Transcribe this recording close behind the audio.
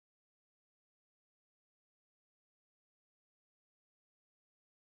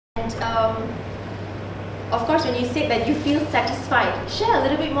And of course, when you say that you feel satisfied, share a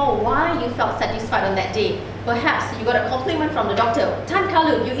little bit more why you felt satisfied on that day. Perhaps you got a compliment from the doctor. Tan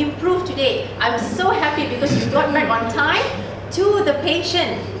Kalu, you improved today. I'm so happy because you got back on time to the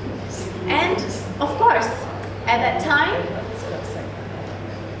patient. And of course, at that time,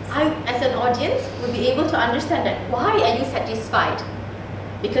 I, as an audience, would be able to understand that why are you satisfied?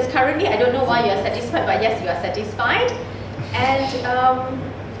 Because currently, I don't know why you are satisfied, but yes, you are satisfied. And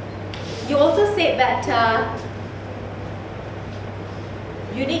you also said that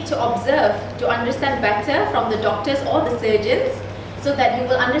you need to observe to understand better from the doctors or the surgeons so that you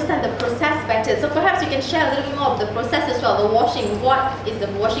will understand the process better. So perhaps you can share a little bit more of the process as well, the washing. What is the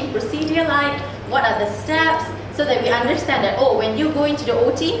washing procedure like? What are the steps? So that we understand that, oh, when you go into the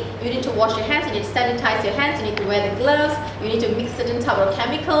OT, you need to wash your hands, you need to sanitize your hands, you need to wear the gloves, you need to mix certain type of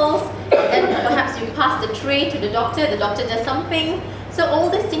chemicals, and then perhaps you pass the tray to the doctor does something. So all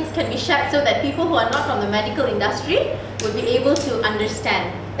these things can be shared so that people who are not from the medical industry will be able to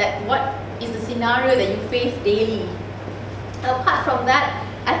understand that what is the scenario that you face daily. Apart from that,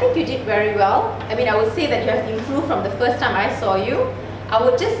 I think you did very well. I mean, I would say that you have improved from the first time I saw you. I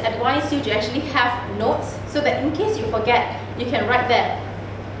would just advise you to actually have notes so that in case you forget, you can write there.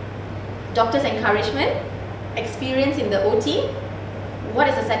 Doctor's encouragement, experience in the OT, what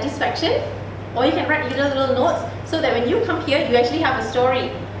is the satisfaction, or you can write little notes so that when you come here, you actually have a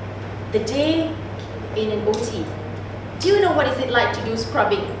story. The day in an OT. Do you know what is it like to do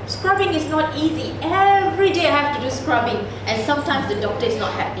scrubbing? Scrubbing is not easy. Every day I have to do scrubbing, and sometimes the doctor is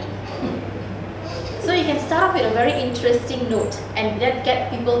not happy. So you can start off with a very interesting note and then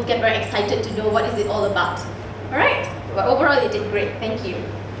get people get very excited to know what is it all about. Alright? But overall you did great. Thank you.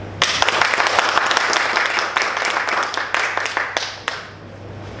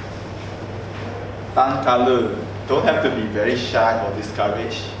 Tan Kalu, don't have to be very shy or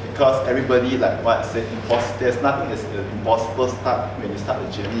discouraged because everybody, like what I said, there's nothing that's an impossible start when you start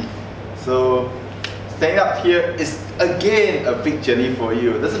the journey. So standing up here is again a big journey for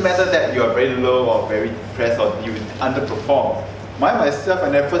you. It doesn't matter that you are very low or very depressed or you underperform. Myself,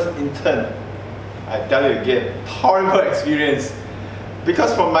 when I first interned, I tell you again, horrible experience.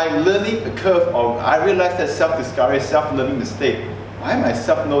 Because from my learning curve, I realized that self-discovery, self-learning mistake. I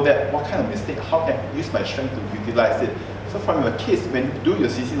myself know that what kind of mistake, how can I use my strength to utilize it. So from your case, when you do your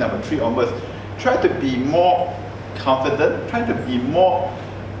CC number 3 onwards, try to be more confident, try to be more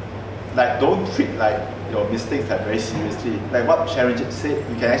like, don't treat like your mistakes like very seriously. Like what Sharon just said,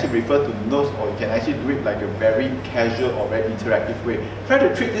 you can actually refer to notes or you can actually do it like a very casual or very interactive way. Try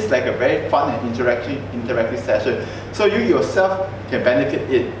to treat this like a very fun and interactive session so you yourself can benefit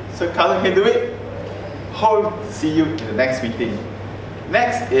it. So Carlo can do it. Hope to see you in the next meeting.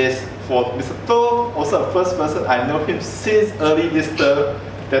 Next is for Mr. To, also a first person. I know him since early this term.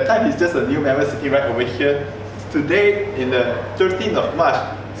 That time he's just a new member sitting right over here. Today, in the 13th of March,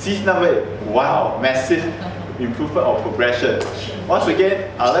 CC number 8, wow, massive improvement or progression. Once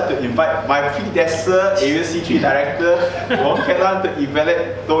again, I'd like to invite my predecessor, Area C3 Director, Wong Kelan, to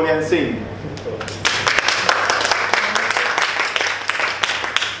evaluate To Lian Sing.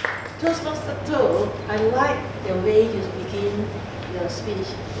 Toastmaster To, I like the way you begin your speech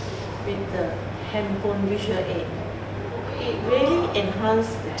with the handphone visual aid. It really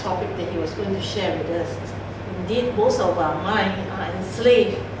enhanced the topic that he was going to share with us. Indeed, most of our minds are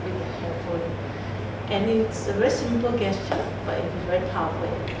enslaved with the handphone. And it's a very simple gesture, but it was very powerful.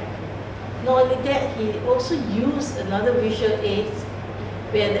 Not only that, he also used another visual aid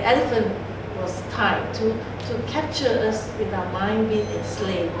where the elephant was tied to capture us with our mind being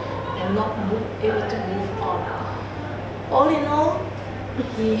enslaved and not able to move on. All in all,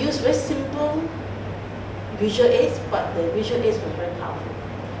 he used very simple visual aids, but the visual aids was very powerful.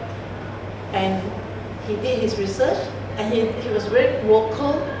 And he did his research, and he was very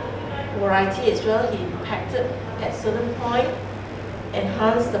vocal, variety as well. He impacted at certain point,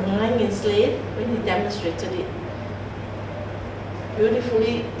 enhanced the mind enslaved when he demonstrated it.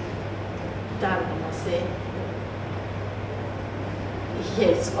 Beautifully done, I must say. He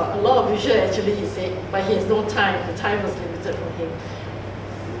has got a lot of visual actually, he said, but he has no time. The time was limited for him.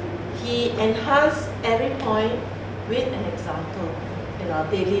 He enhanced every point with an example in our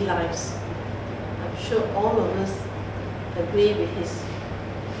daily lives. I'm sure all of us agree with his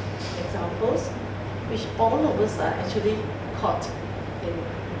examples, which all of us are actually caught in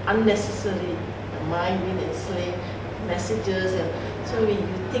unnecessarily, the mind being enslaved, messages, and so when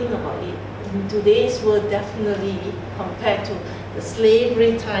you think about it, in today's world, definitely compared to the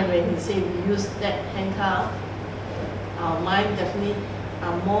slavery time when he said we use that handcuff, our mind definitely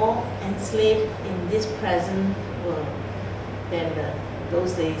are more enslaved in this present world than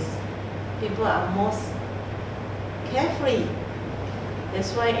those days. people are more carefree.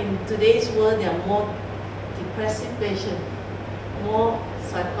 That's why in today's world there are more depressive patients, more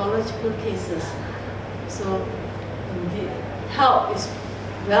psychological cases. So indeed, health is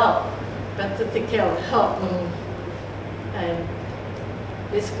better take care of health. And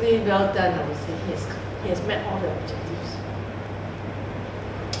basically well done, I would say. He has met all the objectives.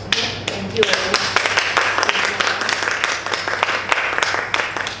 Thank you very much.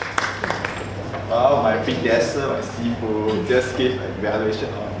 Well, my predecessor, my CFO, just gave an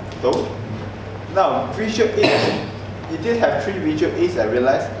evaluation on those. Now, visual aids. You did have 3 visual aids, I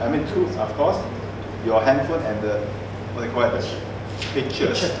realized. I mean, 2, of course. Your handphone and the, what do you call it, the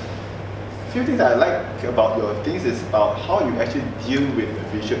pictures. A few things I like about your things is about how you actually deal with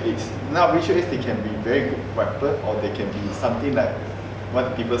the visual aids. Now, visual aids, they can be very good weapon, or they can be something like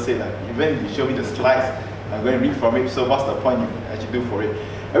what people say, like, even you show me the slides, I'm going to read from it, so what's the point you actually do for it?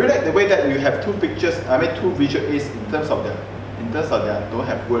 I really like the way that you have 2 pictures, I mean 2 visual aids in terms of their, don't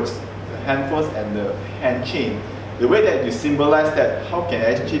have words, the handphones and the hand chain. The way that you symbolize that, how can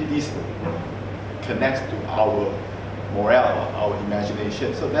actually this connects to our morale, our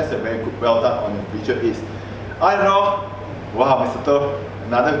imagination. So that's a very good, well done on the visual aids. I don't know, wow, Mr. To,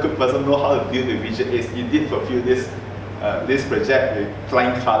 another good person know how to deal with visual aids. You did fulfill this project with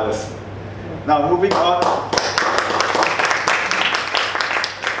flying colors. Now moving on.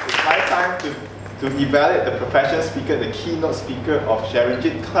 My time to evaluate the professional speaker, the keynote speaker of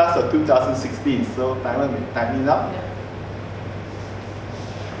SJMC class of 2016. So timing now?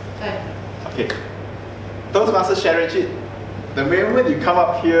 Yeah. Okay. Toastmaster SJMC, the moment you come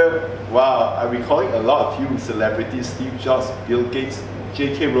up here, wow, I'm recalling a lot of you celebrities, Steve Jobs, Bill Gates,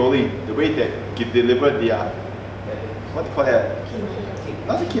 J.K. Rowling, the way that you deliver their, what do you call that?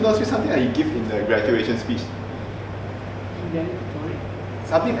 Not a keynote speech, something that you give in the graduation speech.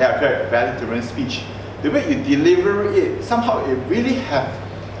 Something like a valedictorian speech. The way you deliver it, somehow it really have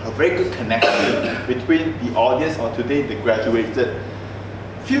a very good connection between the audience or today the graduated.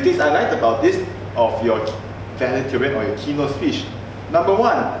 Few things I liked about this of your valedictorian or your keynote speech. Number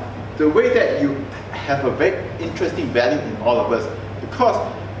 1, the way that you have a very interesting value in all of us, because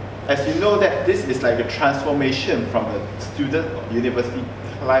as you know that this is like a transformation from a student or university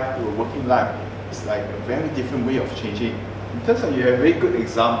life to a working life. It's like a very different way of changing. In terms of, you have a very good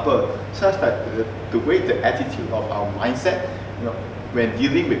example, such that the way, the attitude of our mindset, when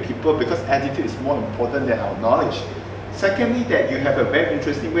dealing with people, because attitude is more important than our knowledge. Secondly, that you have a very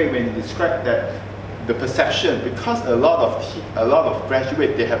interesting way when you describe that the perception, because a lot of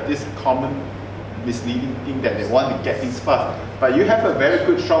graduates, they have this common misleading thing that they want to get things fast. But you have a very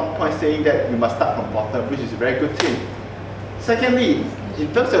good strong point saying that you must start from bottom, which is a very good thing. Secondly,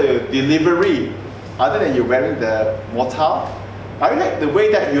 in terms of your delivery, other than you're wearing the mortal, I like the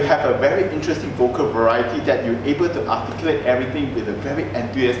way that you have a very interesting vocal variety, that you're able to articulate everything with a very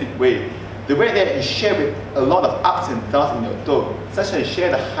enthusiastic way. The way that you share with a lot of ups and downs in your tone, such as you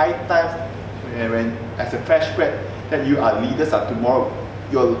share the high times when as a fresh grad, that you are leaders of tomorrow.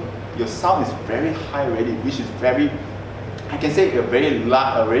 Your sound is very high already, which is very, I can say a very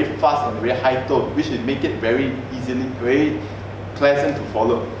loud, a very fast and very high tone, which will make it very easily, very pleasant to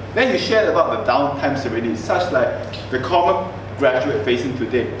follow. Then you shared about the down times already, such like the common graduate facing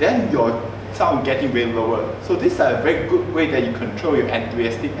today. Then your sound getting way lower. So this is a very good way that you control your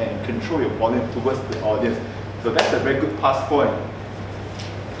enthusiastic and control your volume towards the audience. So that's a very good pass point.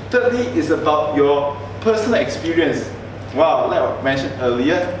 Thirdly is about your personal experience. Wow, like I mentioned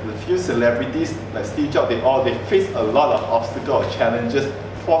earlier, the few celebrities like Steve Jobs, they face a lot of obstacles or challenges,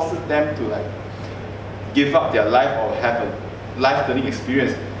 forces them to give up their life or have a life learning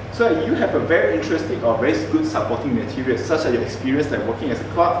experience. So you have a very interesting or very good supporting material, such as your experience like working as a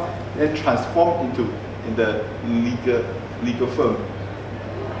clerk, then transform in the legal firm.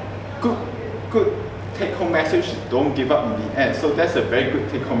 Good take-home message, don't give up in the end. So that's a very good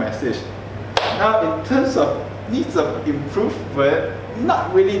take-home message. Now in terms of needs of improvement,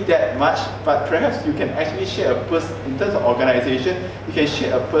 not really that much, but perhaps you can actually share a person, in terms of organization, you can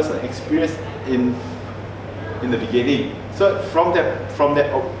share a personal experience in the beginning. So from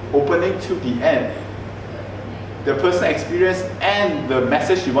that opening to the end, the personal experience and the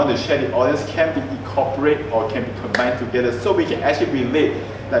message you want to share the audience can be incorporated or can be combined together, so we can actually relate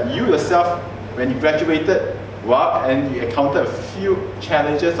that you yourself, when you graduated, wow, and you encountered a few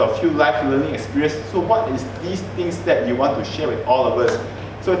challenges or a few life learning experiences. So what is these things that you want to share with all of us?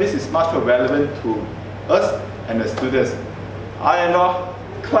 So this is much more relevant to us and the students. I know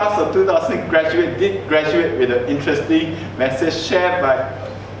class of 2000 did graduate with an interesting message shared by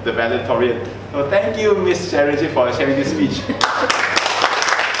the valedictorian. So thank you, Ms. SJMC, for sharing this speech.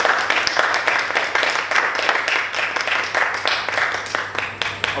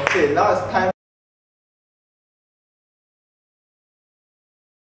 Okay, now it's time